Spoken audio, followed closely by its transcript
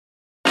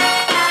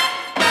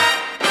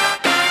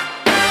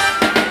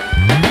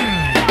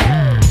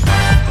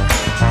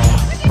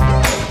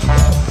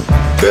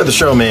Beth the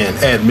Showman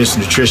at Mr.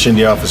 Nutrition,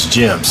 the office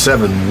gym,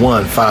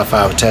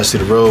 7155 Tallahassee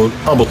Road,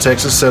 Humble,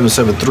 Texas,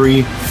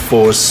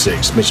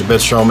 77346. Mention Beth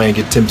the Showman,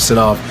 get 10%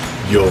 off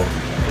your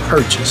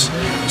purchase.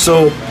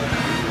 So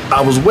I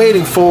was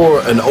waiting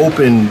for an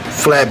open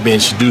flat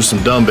bench to do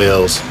some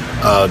dumbbell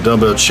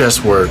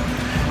chest work,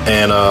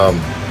 and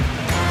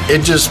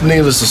it just,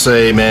 needless to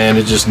say, man,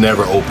 it just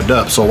never opened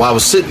up. So I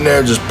was sitting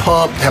there just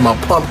pumped, had my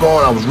pump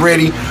going, I was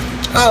ready.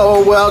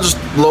 Oh well, I'll just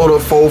load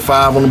up 4 or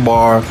 5 on the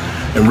bar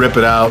and rip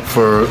it out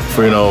for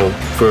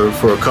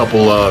a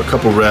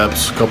couple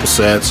reps, couple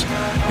sets,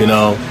 you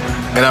know.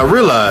 And I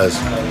realized,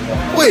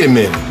 wait a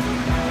minute,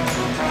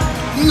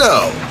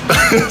 no.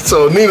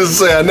 So needless to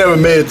say, I never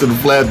made it to the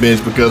flat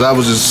bench because I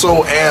was just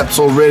so amped,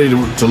 so ready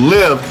to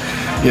lift.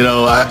 You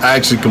know, I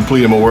actually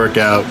completed my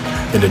workout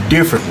in a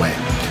different way.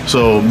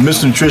 So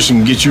Mr. Nutrition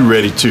can get you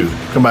ready too.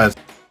 Come by.